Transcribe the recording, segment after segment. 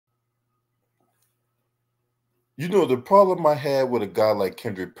the problem I had with a guy like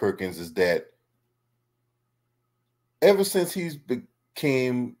Kendrick Perkins is that ever since he's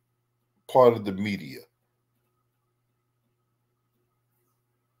became part of the media,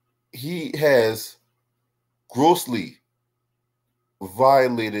 he has grossly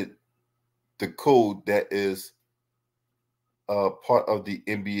violated the code that is part of the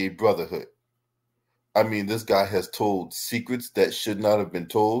NBA brotherhood. I mean, this guy has told secrets that should not have been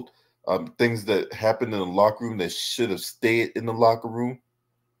told, things that happened in the locker room that should have stayed in the locker room.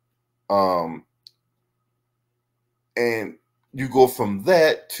 And you go from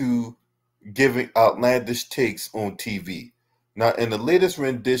that to giving outlandish takes on TV. Now, in the latest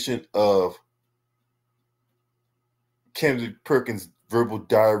rendition of Kendrick Perkins' verbal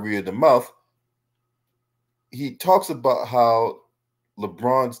diarrhea of the mouth, he talks about how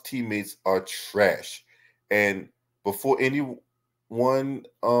LeBron's teammates are trash. And before anyone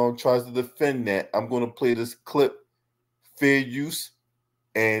tries to defend that, I'm going to play this clip, fair use,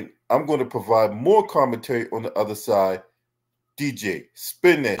 and I'm going to provide more commentary on the other side. DJ,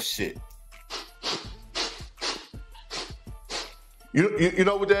 spin that shit. You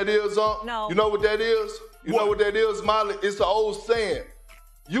know what that is, No. You know what that is? You know what that is, Molly? It's an old saying.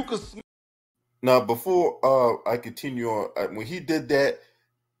 You can smell. Now, before I continue on, when he did that,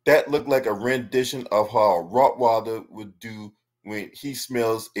 that looked like a rendition of how a Rottweiler would do when he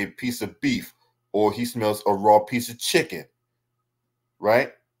smells a piece of beef or he smells a raw piece of chicken,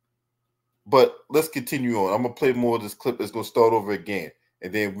 right? But let's continue on. I'm going to play more of this clip. It's going to start over again,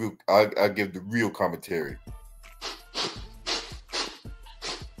 and then I'll give the real commentary.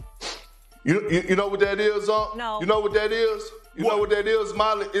 You know what that is, No. You know what that is? You know what that is,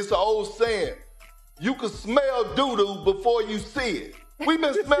 Molly? It's an old saying. You can smell doo-doo before you see it. We've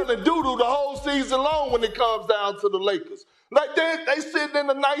been smelling doo-doo the whole season long when it comes down to the Lakers. Like they sitting in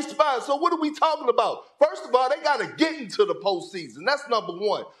a nice spot. So what are we talking about? First of all, they got to get into the postseason. That's number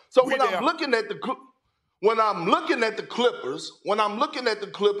one. So when I'm looking at the Clippers,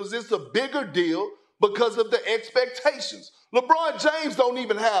 it's a bigger deal because of the expectations. LeBron James don't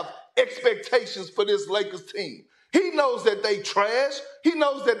even have expectations for this Lakers team. He knows that they trash. He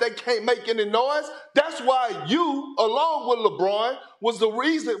knows that they can't make any noise. That's why you, along with LeBron, was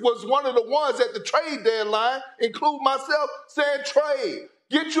one of the ones at the trade deadline, including myself, saying trade.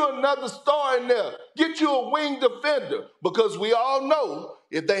 Get you another star in there. Get you a wing defender. Because we all know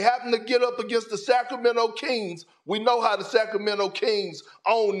if they happen to get up against the Sacramento Kings, we know how the Sacramento Kings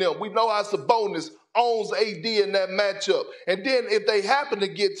own them. We know how Sabonis owns AD in that matchup. And then if they happen to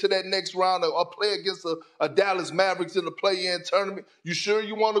get to that next round or play against a Dallas Mavericks in the play-in tournament, you sure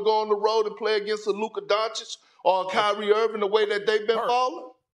you want to go on the road and play against a Luka Doncic or a Kyrie Irving the way that they've been falling?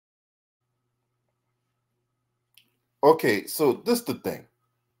 Okay, so this is the thing.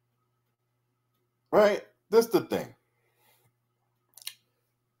 Right? This is the thing.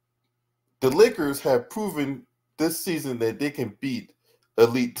 The Lakers have proven this season that they can beat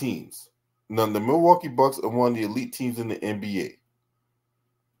elite teams. Now, the Milwaukee Bucks are one of the elite teams in the NBA.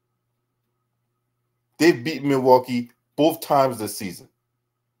 They've beaten Milwaukee both times this season.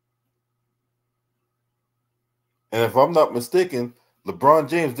 And if I'm not mistaken, LeBron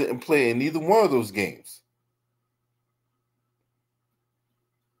James didn't play in either one of those games.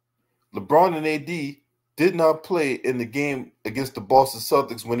 LeBron and AD did not play in the game against the Boston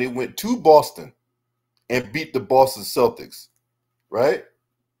Celtics when they went to Boston and beat the Boston Celtics, right?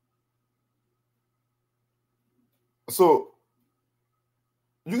 So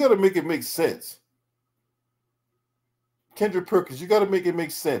you got to make it make sense. Kendrick Perkins, you got to make it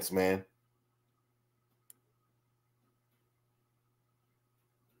make sense, man.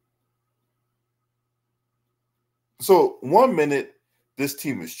 So 1 minute, this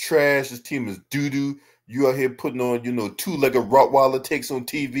team is trash. This team is doo-doo. You out here putting on, two-legged Rottweiler takes on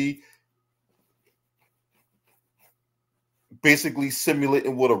TV. Basically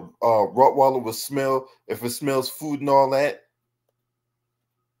simulating what a Rottweiler would smell if it smells food and all that.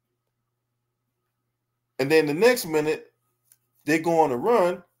 And then the next minute, they go on a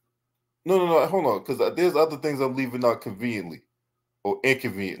run. No, hold on, because there's other things I'm leaving out conveniently or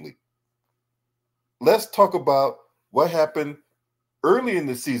inconveniently. Let's talk about what happened early in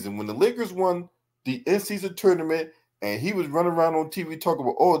the season when the Lakers won the in-season tournament and he was running around on TV talking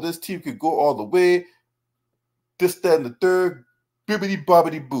about, oh, this team could go all the way, this, that, and the third,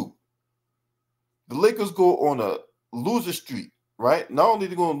 bibbity-bobbity-boo. The Lakers go on a loser streak, right? Not only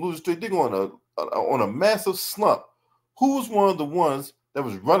they go on a loser streak, they go on a massive slump. Who was one of the ones that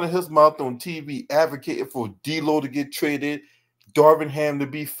was running his mouth on TV advocating for D'Lo to get traded, Darvin Ham to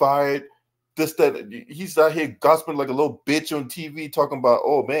be fired, this, that? He's out here gossiping like a little bitch on TV talking about,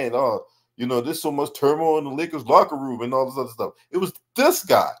 oh, man, there's so much turmoil in the Lakers locker room and all this other stuff. It was this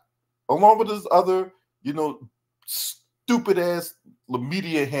guy, along with his other, stupid ass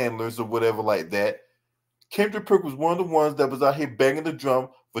media handlers or whatever like that. Kendrick Perkins was one of the ones that was out here banging the drum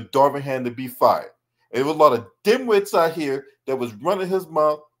for Darvin Ham to be fired. And there was a lot of dimwits out here that was running his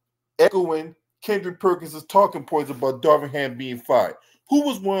mouth, echoing Kendrick Perkins' talking points about Darvin Ham being fired. Who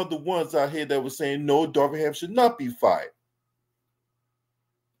was one of the ones out here that was saying, no, Darvin Ham should not be fired?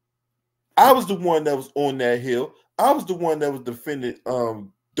 I was the one that was on that hill. I was the one that was defending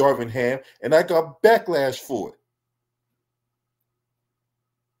Darvin Ham, and I got backlash for it.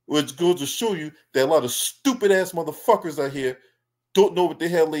 Which goes to show you that a lot of stupid-ass motherfuckers out here don't know what the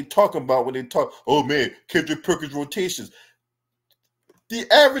hell they talking about when they talk, oh, man, Kendrick Perkins rotations.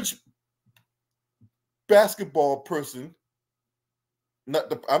 The average basketball person,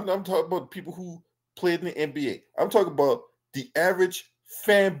 I'm talking about people who played in the NBA. I'm talking about the average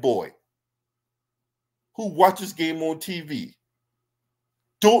fanboy who watches game on TV,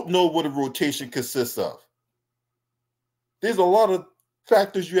 don't know what a rotation consists of. There's a lot of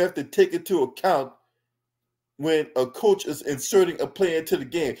factors you have to take into account when a coach is inserting a player into the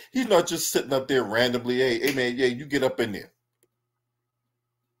game. He's not just sitting up there randomly, hey man, yeah, you get up in there.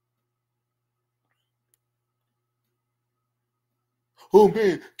 Oh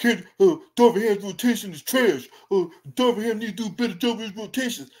man, Darvin Ham's rotation is trash. Darvin Ham needs to do a better job of his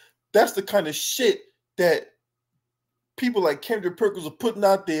rotations. That's the kind of shit that people like Kendrick Perkins are putting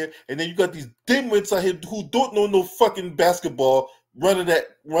out there, and then you got these dimwits out here who don't know no fucking basketball running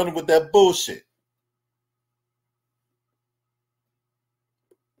with that bullshit.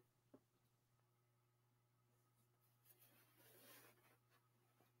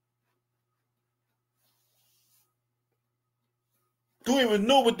 Don't even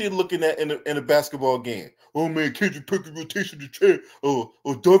know what they're looking at in a basketball game. Oh man, Kendrick Perkins rotation to trash, or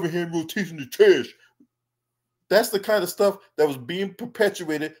Darvin Ham rotation to trash. That's the kind of stuff that was being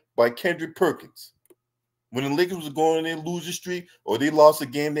perpetuated by Kendrick Perkins. When the Lakers was going in their losing streak, or they lost a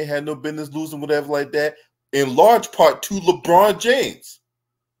game they had no business losing, whatever like that, in large part to LeBron James.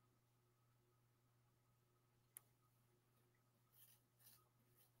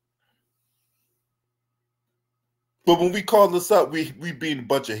 But when we call this out, we being a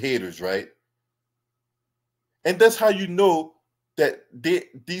bunch of haters, right? And that's how you know that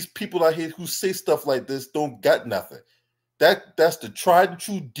these people out here who say stuff like this don't got nothing. That's the tried and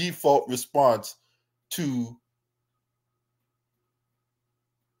true default response to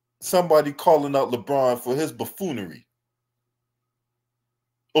somebody calling out LeBron for his buffoonery.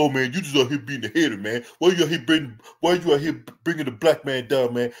 Oh man, you just out here being a hater, man. Why you out here bringing the black man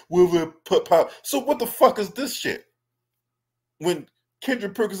down, man? So what the fuck is this shit? When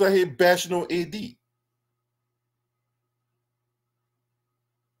Kendrick Perkins out here bashing on AD.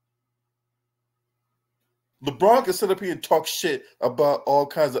 LeBron can sit up here and talk shit about all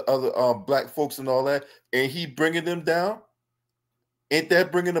kinds of other black folks and all that, and he bringing them down. Ain't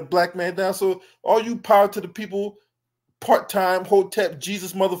that bringing a black man down? So all you power to the people, part-time, Hotep,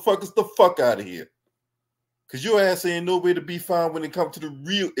 Jesus motherfuckers, the fuck out of here. Because your ass ain't nowhere to be found when it comes to the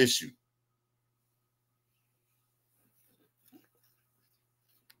real issue.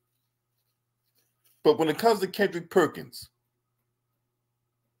 But when it comes to Kendrick Perkins,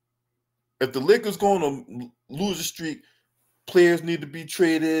 if the Lakers going to lose a streak, players need to be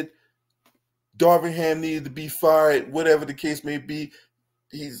traded, Darvin Ham needed to be fired, whatever the case may be.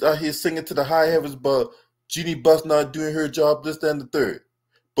 He's out here singing to the high heavens about Jeannie Buss not doing her job, this, that, and the third.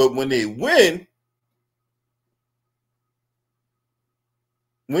 But when they win,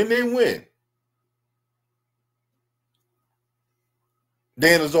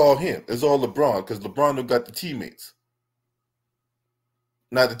 then it's all him. It's all LeBron, because LeBron don't got the teammates.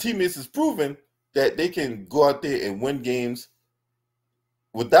 Now, the teammates is proven that they can go out there and win games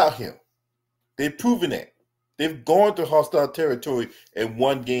without him. They've proven that. They've gone to hostile territory and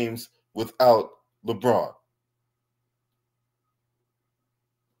won games without LeBron.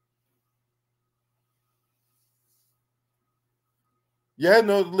 Yeah, I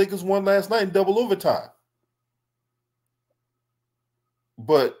know the Lakers won last night in double overtime.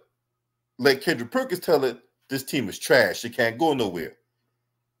 But like Kendrick Perkins tell it, this team is trash. It can't go nowhere.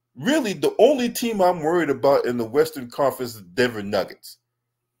 Really, the only team I'm worried about in the Western Conference is Denver Nuggets.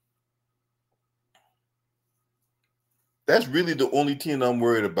 That's really the only team I'm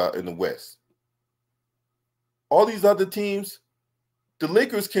worried about in the West. All these other teams, the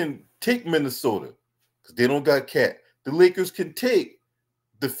Lakers can take Minnesota because they don't got Cat. The Lakers can take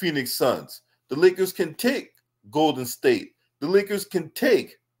the Phoenix Suns. The Lakers can take Golden State. The Lakers can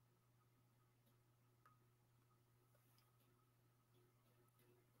take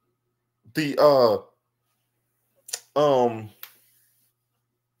the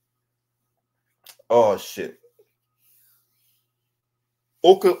oh shit,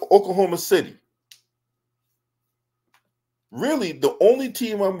 Oklahoma City. Really, the only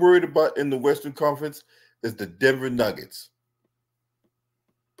team I'm worried about in the Western Conference is the Denver Nuggets.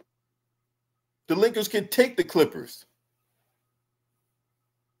 The Lakers can take the Clippers.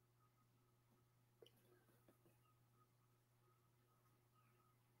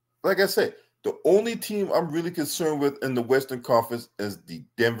 Like I said, the only team I'm really concerned with in the Western Conference is the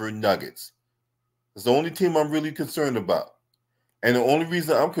Denver Nuggets. It's the only team I'm really concerned about. And the only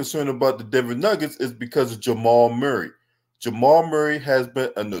reason I'm concerned about the Denver Nuggets is because of Jamal Murray. Jamal Murray has been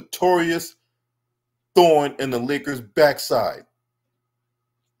a notorious thorn in the Lakers' backside.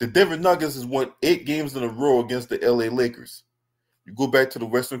 The Denver Nuggets has won 8 games in a row against the LA Lakers. You go back to the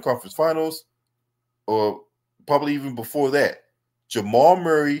Western Conference Finals, or probably even before that, Jamal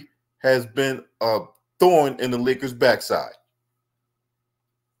Murray has been a thorn in the Lakers' backside.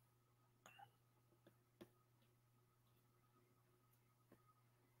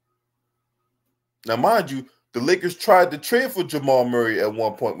 Now, mind you, the Lakers tried to trade for Jamal Murray at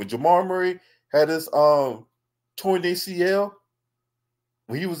one point. When Jamal Murray had his torn ACL,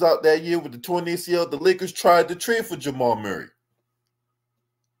 when he was out that year with the torn ACL, the Lakers tried to trade for Jamal Murray.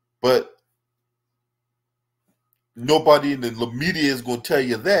 But nobody in the media is going to tell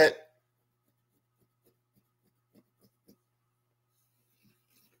you that.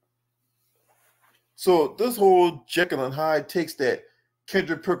 So this whole Jekyll and Hyde takes that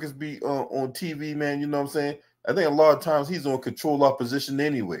Kendrick Perkins be on TV, man, you know what I'm saying? I think a lot of times he's on control opposition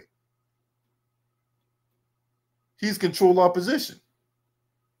anyway. He's control opposition.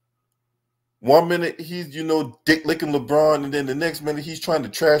 One minute he's, dick licking LeBron, and then the next minute he's trying to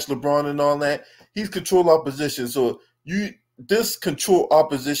trash LeBron and all that. He's control opposition. So this control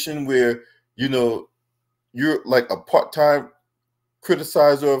opposition where, you're like a part-time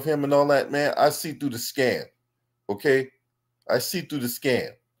criticizer of him and all that, man, I see through the scam. Okay? I see through the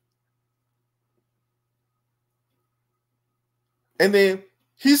scam. And then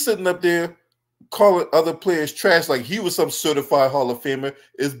he's sitting up there calling other players trash like he was some certified Hall of Famer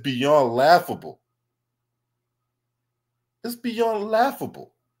is beyond laughable. It's beyond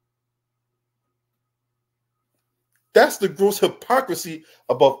laughable. That's the gross hypocrisy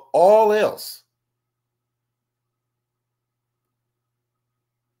above all else.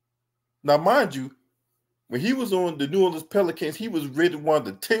 Now, mind you, when he was on the New Orleans Pelicans, he was rated one of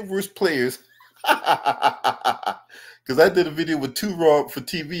the 10 worst players. Because I did a video with 2 Raw for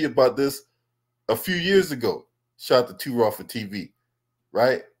TV about this a few years ago. Shout out to 2 Raw for TV,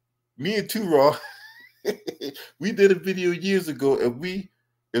 right? Me and 2 Raw, we did a video years ago, and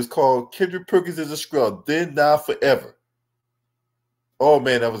it's called Kendrick Perkins is a Scrub, Then, Now, Forever. Oh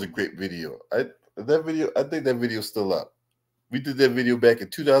man, that was a great video. I think that video's still up. We did that video back in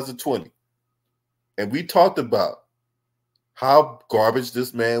 2020. And we talked about how garbage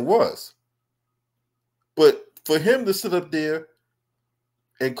this man was. But for him to sit up there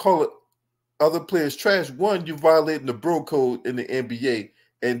and call it other players trash, one, you're violating the bro code in the NBA.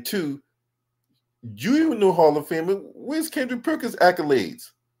 And 2, you even know Hall of Famer. Where's Kendrick Perkins'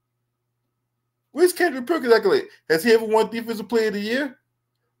 accolades? Where's Kendrick Perkins' accolades? Has he ever won Defensive Player of the Year?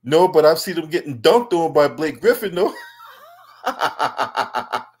 No, but I've seen him getting dunked on by Blake Griffin, though.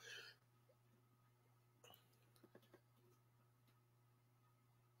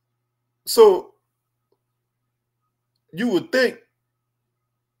 So you would think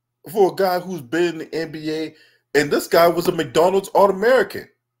for a guy who's been in the NBA, and this guy was a McDonald's All-American.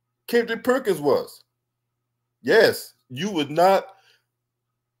 Kendrick Perkins was. Yes, you would not,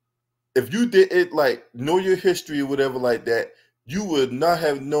 if you didn't know your history or whatever like that, you would not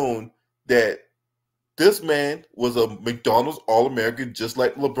have known that this man was a McDonald's All-American just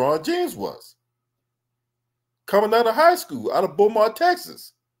like LeBron James was. Coming out of high school, out of Beaumont,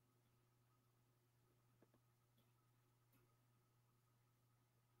 Texas.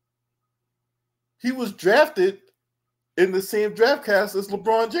 He was drafted in the same draft class as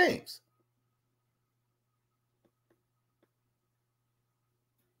LeBron James.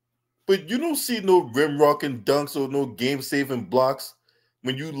 But you don't see no rim-rocking dunks or no game-saving blocks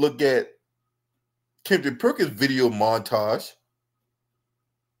when you look at Kendrick Perkins' video montage.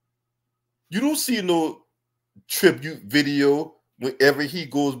 You don't see no tribute video whenever he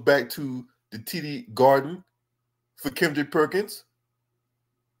goes back to the TD Garden for Kendrick Perkins.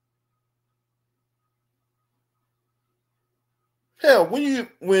 Hell,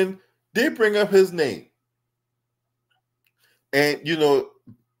 when they bring up his name, and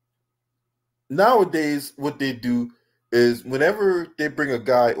nowadays what they do, is whenever they bring a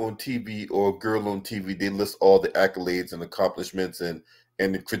guy on TV or a girl on TV, they list all the accolades and accomplishments and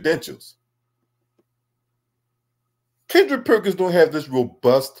the credentials. Kendrick Perkins don't have this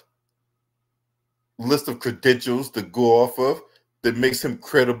robust list of credentials to go off of that makes him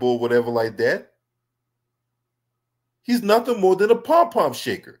credible, whatever like that. He's nothing more than a pom-pom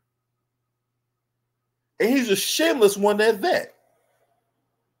shaker. And he's a shameless one at that.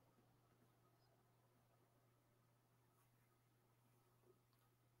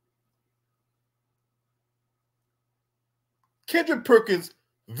 Kendrick Perkins'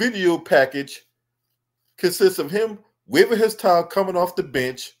 video package consists of him waving his towel coming off the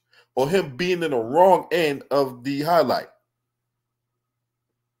bench or him being in the wrong end of the highlight.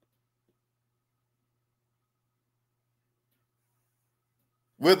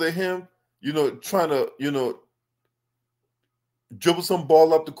 Whether him, trying to, dribble some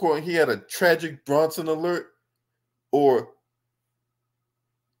ball up the court and he had a tragic Bronson alert, or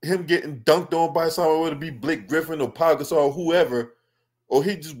him getting dunked on by someone, whether it be Blake Griffin or Pau Gasol or whoever, or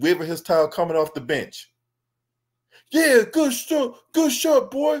he just waving his towel coming off the bench. Yeah, good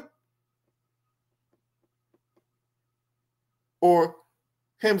shot, boy. Or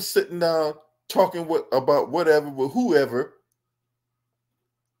him sitting down talking about whatever with whoever,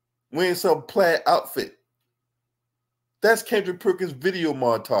 wearing some plaid outfit. That's Kendrick Perkins' video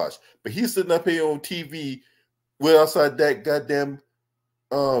montage. But he's sitting up here on TV with outside that goddamn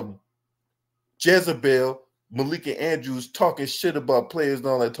Jezebel, Malika Andrews, talking shit about players and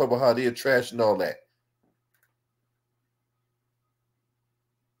all that, talking about how they're trash and all that.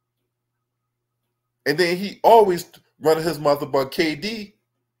 And then he always running his mouth about KD.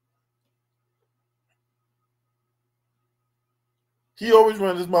 He always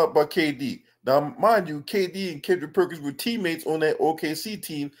runs his mouth about KD. Now, mind you, KD and Kendrick Perkins were teammates on that OKC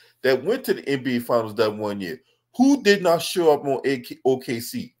team that went to the NBA Finals that one year. Who did not show up on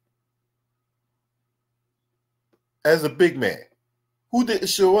OKC as a big man? Who didn't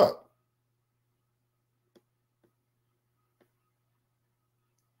show up?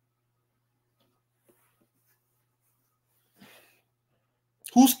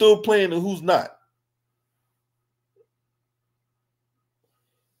 Who's still playing and who's not?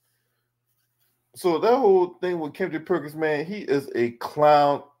 So that whole thing with Kendrick Perkins, man, he is a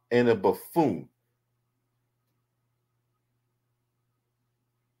clown and a buffoon.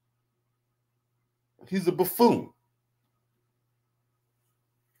 He's a buffoon.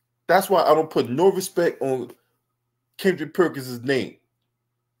 That's why I don't put no respect on Kendrick Perkins' name.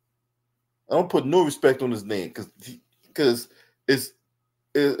 I don't put no respect on his name because it's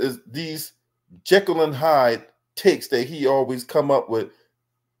these Jekyll and Hyde takes that he always come up with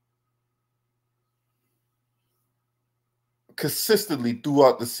consistently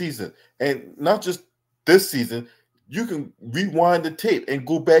throughout the season. And not just this season, you can rewind the tape and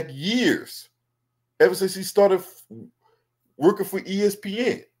go back years, ever since he started working for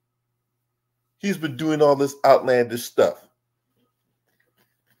ESPN. He's been doing all this outlandish stuff.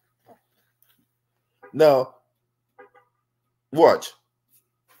 Now, watch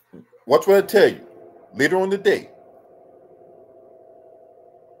what I tell you later on the day.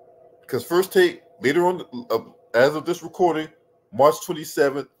 Because First Take, later on, as of this recording, March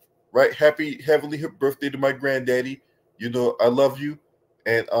 27th, right? Happy heavenly birthday to my granddaddy. I love you.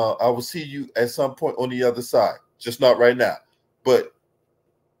 And I will see you at some point on the other side. Just not right now. But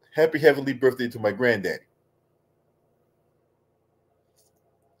happy heavenly birthday to my granddaddy.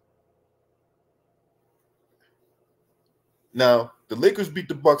 Now, the Lakers beat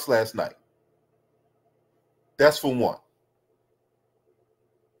the Bucks last night. That's for one.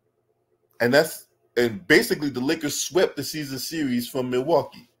 And basically the Lakers swept the season series from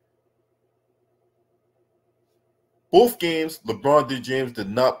Milwaukee. Both games, LeBron James did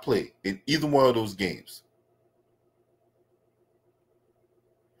not play in either one of those games.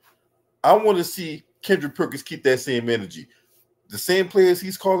 I want to see Kendrick Perkins keep that same energy. The same players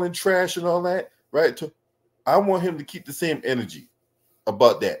he's calling trash and all that, right? I want him to keep the same energy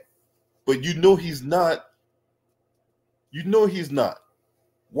about that. But he's not. He's not.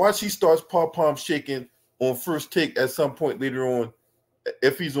 Watch he starts pom-pom shaking on First Take at some point later on,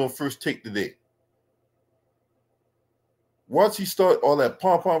 if he's on First Take today. Once he start all that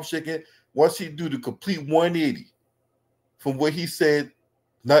pom-pom shaking, once he do the complete 180 from what he said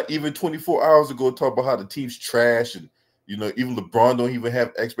not even 24 hours ago, talk about how the team's trash and, even LeBron don't even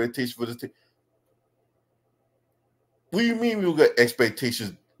have expectations for this team. What do you mean we got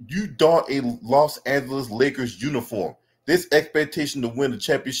expectations? You don a Los Angeles Lakers uniform. There's expectation to win the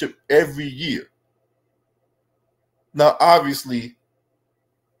championship every year. Now, obviously,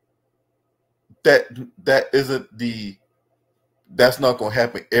 that isn't the that's not going to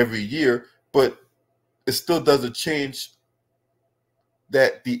happen every year, but it still doesn't change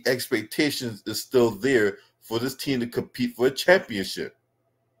that the expectations is still there for this team to compete for a championship.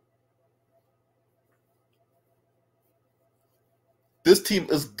 This team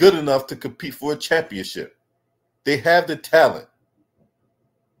is good enough to compete for a championship. They have the talent.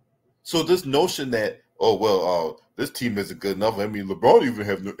 So this notion that, oh, well, this team isn't good enough. I mean, LeBron even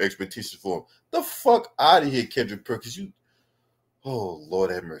have no expectations for him. The fuck out of here, Kendrick Perkins. Oh,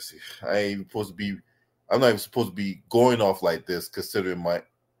 Lord have mercy. I'm not even supposed to be going off like this considering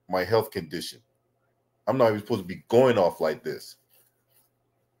my health condition. I'm not even supposed to be going off like this.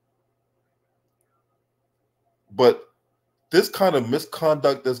 But this kind of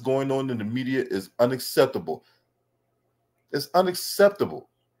misconduct that's going on in the media is unacceptable. It's unacceptable.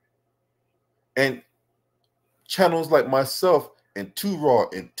 And channels like myself and Too Raw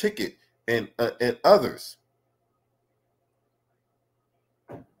and Ticket and others,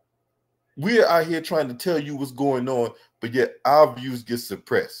 we're out here trying to tell you what's going on, but yet our views get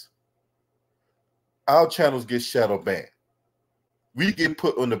suppressed. Our channels get shadow banned. We get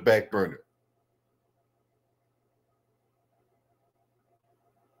put on the back burner.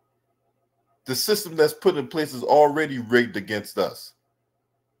 The system that's put in place is already rigged against us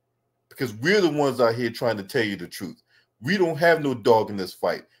because we're the ones out here trying to tell you the truth. We don't have no dog in this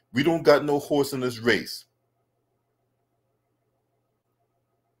fight. We don't got no horse in this race.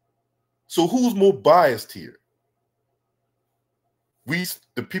 So who's more biased here?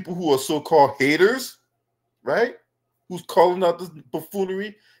 The people who are so-called haters, right? Who's calling out this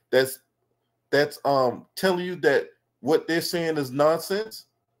buffoonery that's telling you that what they're saying is nonsense?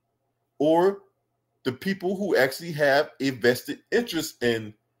 Or the people who actually have a vested interest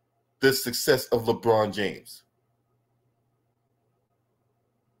in the success of LeBron James?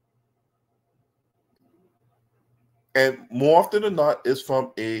 And more often than not, it's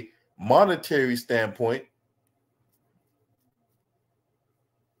from a monetary standpoint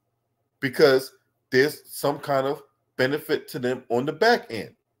because there's some kind of benefit to them on the back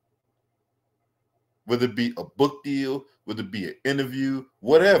end. Whether it be a book deal, whether it be an interview,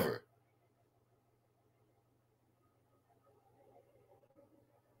 whatever.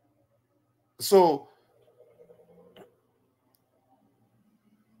 So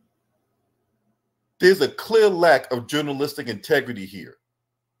there's a clear lack of journalistic integrity here.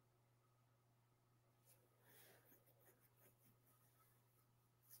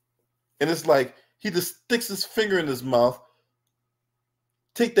 And it's like he just sticks his finger in his mouth,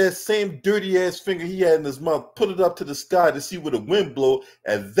 take that same dirty ass finger he had in his mouth, put it up to the sky to see where the wind blows,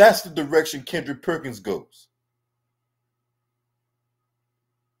 and that's the direction Kendrick Perkins goes.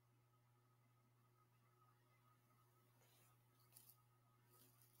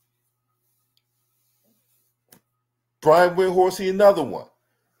 Brian Windhorsey, another one.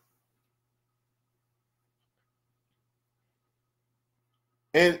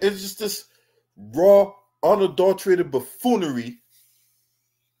 And it's just this raw, unadulterated buffoonery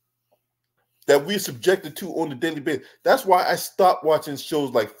that we're subjected to on a daily basis. That's why I stopped watching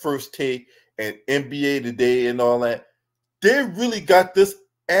shows like First Take and NBA Today and all that. They really got this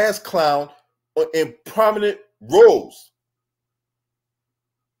ass clown in prominent roles.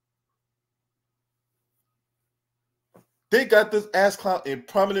 They got this ass clown in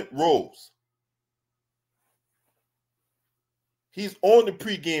prominent roles. He's on the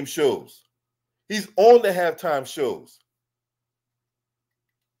pregame shows. He's on the halftime shows.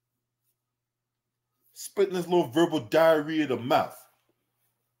 Spitting this little verbal diarrhea in the mouth.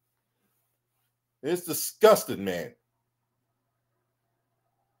 It's disgusting, man.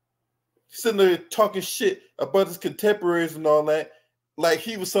 Sitting there talking shit about his contemporaries and all that, like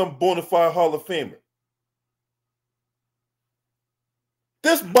he was some bona fide Hall of Famer.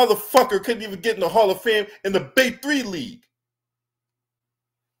 This motherfucker couldn't even get in the Hall of Fame in the Bay 3 League.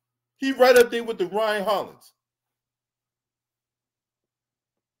 He right up there with the Ryan Hollins.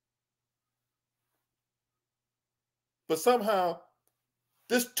 But somehow,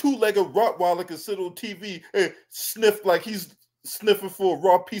 this two-legged Rottweiler can sit on TV and sniff like he's sniffing for a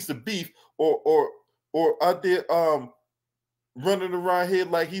raw piece of beef, or out there running around here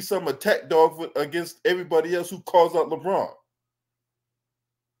like he's some attack dog against everybody else who calls out LeBron.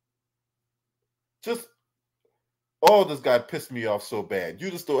 Just, this guy pissed me off so bad. You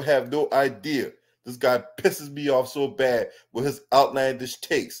just don't have no idea. This guy pisses me off so bad with his outlandish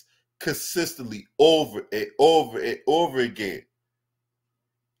takes consistently over and over and over again.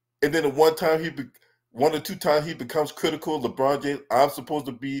 And then the one or two times he becomes critical of LeBron James, I'm supposed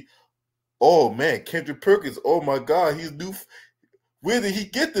to be, oh man, Kendrick Perkins, oh my God, he's new. Where did he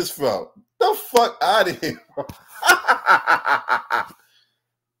get this from? The fuck out of here.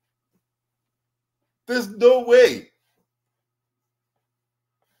 There's no way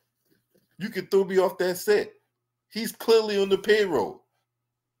you can throw me off that set. He's clearly on the payroll.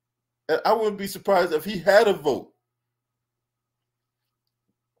 And I wouldn't be surprised if he had a vote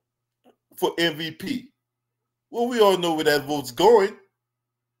for MVP. Well, we all know where that vote's going.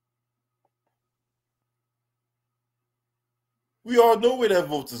 We all know where that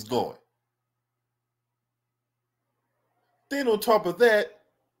vote is going. Then on top of that,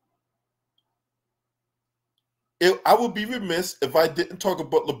 I would be remiss if I didn't talk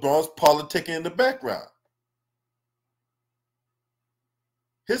about LeBron's politicking in the background.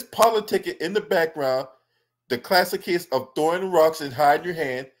 His politicking in the background, the classic case of throwing rocks and hiding your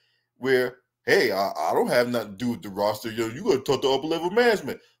hand, where, hey, I don't have nothing to do with the roster. You got to talk to upper level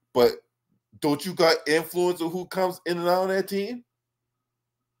management. But don't you got influence of who comes in and out of that team?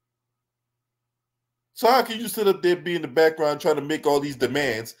 So how can you sit up there, be in the background, trying to make all these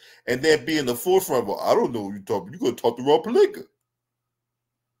demands, and then be in the forefront? Well, I don't know what you're talking. You're going to talk to Rob Pelinka.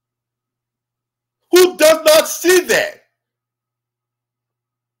 Who does not see that?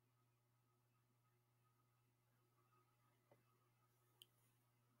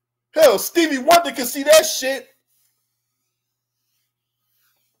 Hell, Stevie Wonder can see that shit.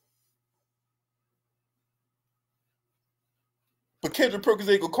 But Kendrick Perkins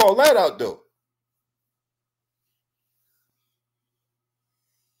ain't going to call that out, though.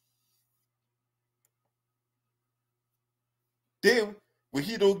 Then when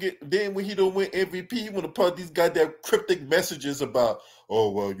he don't win MVP, he want to put these goddamn cryptic messages about,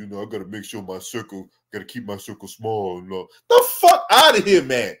 oh well, I gotta make sure gotta keep my circle small. The fuck out of here,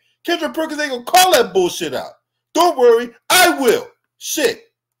 man. Kendrick Perkins ain't gonna call that bullshit out. Don't worry, I will. Shit.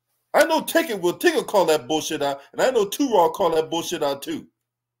 I know Ticket will call that bullshit out, and I know Two Raw call that bullshit out too.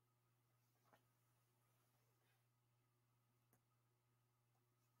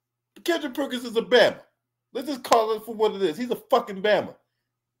 Kendrick Perkins is a Bama. Let's just call it for what it is. He's a fucking Bama.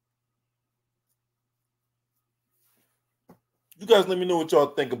 You guys let me know what y'all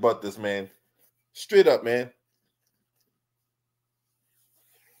think about this, man. Straight up, man.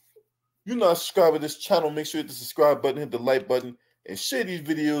 You're not subscribed to this channel, make sure you hit the subscribe button, hit the like button, and share these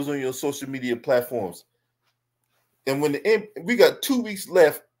videos on your social media platforms. And when we got 2 weeks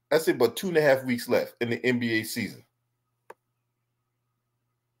left, I say about 2.5 weeks left in the NBA season.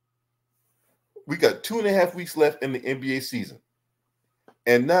 We got 2.5 weeks left in the NBA season.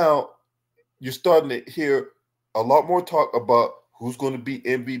 And now you're starting to hear a lot more talk about who's going to be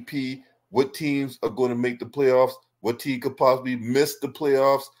MVP, what teams are going to make the playoffs, what team could possibly miss the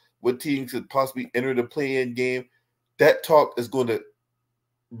playoffs, what team could possibly enter the play-in game. That talk is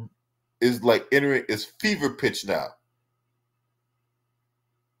like entering its fever pitch now.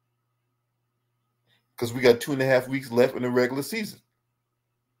 Because we got 2.5 weeks left in the regular season.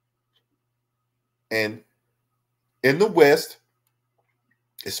 And in the West,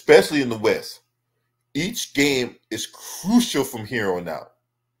 especially in the West, each game is crucial from here on out.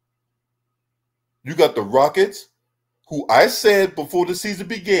 You got the Rockets, who I said before the season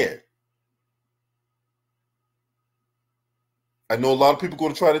began. I know a lot of people are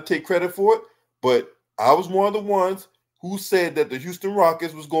going to try to take credit for it, but I was one of the ones who said that the Houston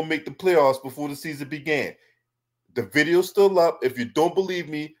Rockets was going to make the playoffs before the season began. The video's still up. If you don't believe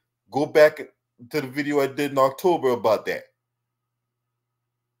me, go back to the video I did in October about that.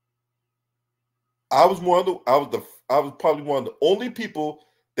 I was probably one of the only people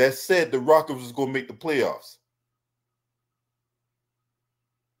that said the Rockets was going to make the playoffs.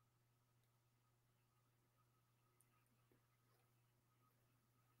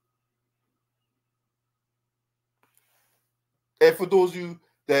 And for those of you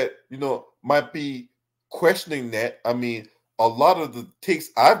that might be questioning that, I mean, a lot of the takes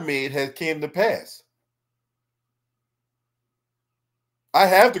I've made has came to pass. I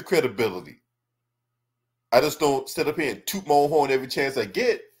have the credibility. I just don't sit up here and toot my own horn every chance I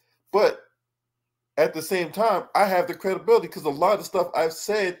get. But at the same time, I have the credibility because a lot of the stuff I've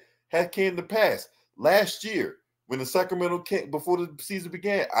said has came to pass. Last year, when the Sacramento Kings, before the season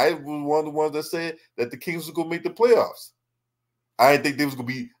began, I was one of the ones that said that the Kings was going to make the playoffs. I didn't think they was going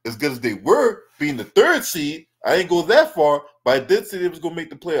to be as good as they were, being the 3rd seed. I didn't go that far, but I did say they was going to make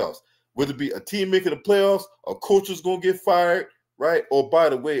the playoffs. Whether it be a team making the playoffs, a coach was going to get fired, right? Or by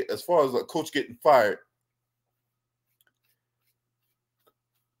the way, as far as a coach getting fired,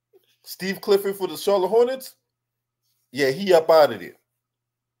 Steve Clifford for the Charlotte Hornets, yeah, he up out of there.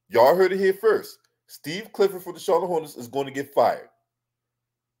 Y'all heard it here first. Steve Clifford for the Charlotte Hornets is going to get fired.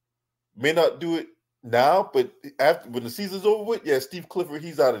 May not do it now, but after when the season's over with, yeah, Steve Clifford,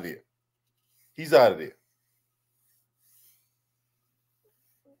 he's out of there. He's out of there.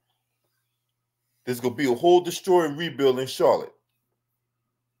 There's going to be a whole destroy and rebuild in Charlotte.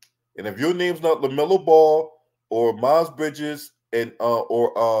 And if your name's not LaMelo Ball or Miles Bridges and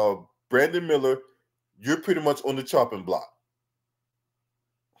or Brandon Miller, you're pretty much on the chopping block.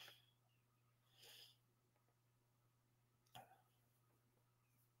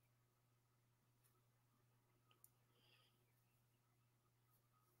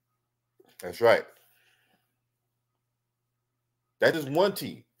 That's right. That is one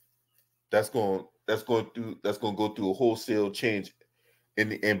team that's going to go through a wholesale change in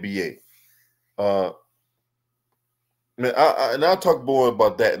the NBA. Man, and I'll talk more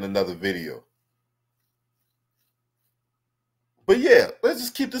about that in another video. But yeah, let's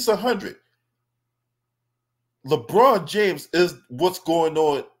just keep this 100. LeBron James is what's going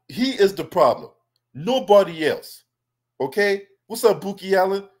on. He is the problem. Nobody else. Okay? What's up, Buki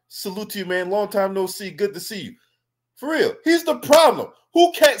Allen? Salute to you, man. Long time no see. Good to see you. For real. He's the problem.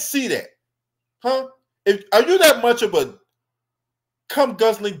 Who can't see that? Huh? Are you that much of a cum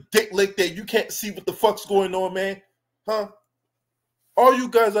guzzling dick lick that you can't see what the fuck's going on, man? Huh? All you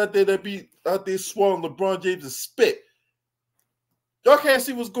guys out there that be out there swallowing LeBron James' spit. Y'all can't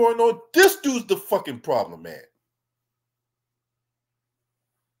see what's going on. This dude's the fucking problem, man.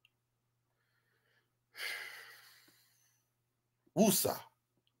 Woosa.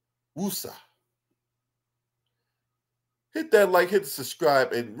 Woosa. Hit that like, hit the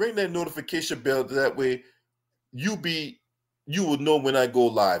subscribe, and ring that notification bell. That way you will know when I go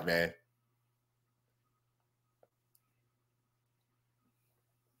live, man.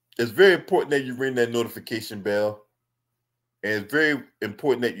 It's very important that you ring that notification bell. And it's very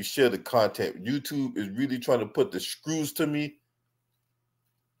important that you share the content. YouTube is really trying to put the screws to me.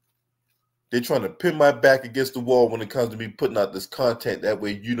 They're trying to pin my back against the wall when it comes to me putting out this content. That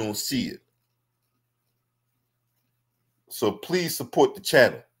way you don't see it. So please support the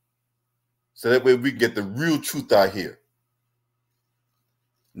channel. So that way we can get the real truth out here.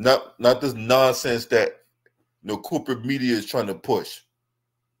 Not this nonsense that corporate media is trying to push.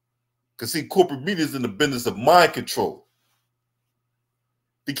 Because see, corporate media is in the business of mind control.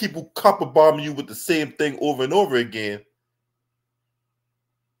 They keep copper bombing you with the same thing over and over again.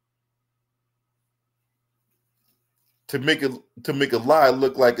 To make a lie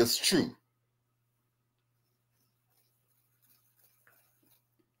look like it's true.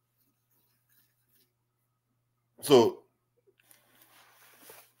 So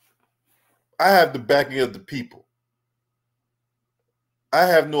I have the backing of the people. I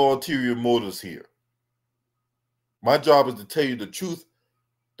have no ulterior motives here. My job is to tell you the truth,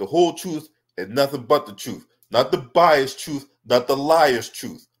 the whole truth, and nothing but the truth. Not the biased truth, not the liar's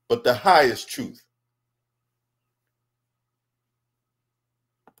truth, but the highest truth.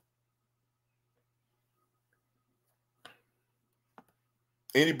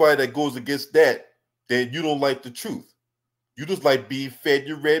 Anybody that goes against that, then you don't like the truth. You just like being fed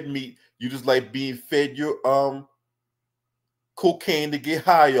your red meat. You just like being fed your cocaine to get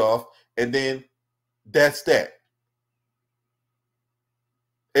high off, and then that's that.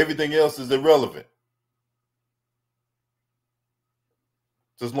 Everything else is irrelevant.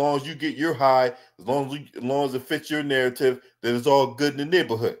 So as long as you get your high, as long as it fits your narrative, then it's all good in the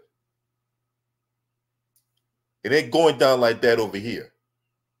neighborhood. It ain't going down like that over here.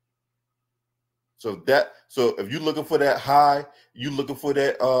 So if you're looking for that high, you're looking for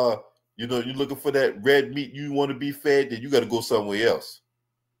that you're looking for that red meat you want to be fed, then you got to go somewhere else.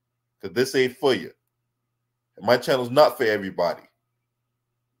 Because this ain't for you. And my channel's not for everybody.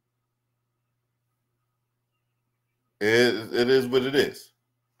 It is what it is.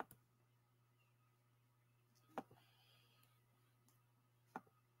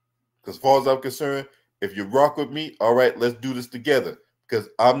 Because as far as I'm concerned, if you rock with me, all right, let's do this together. Because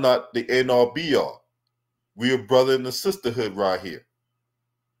I'm not the end all be all. We're a brother and a sisterhood right here.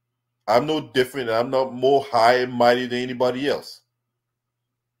 I'm no different, and I'm not more high and mighty than anybody else.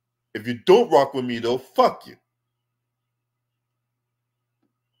 If you don't rock with me, though, fuck you.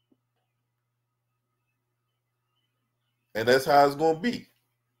 And that's how it's going to be.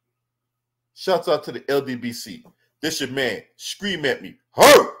 Shouts out to the LDBC. This your man. Scream at me.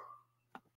 Hurt!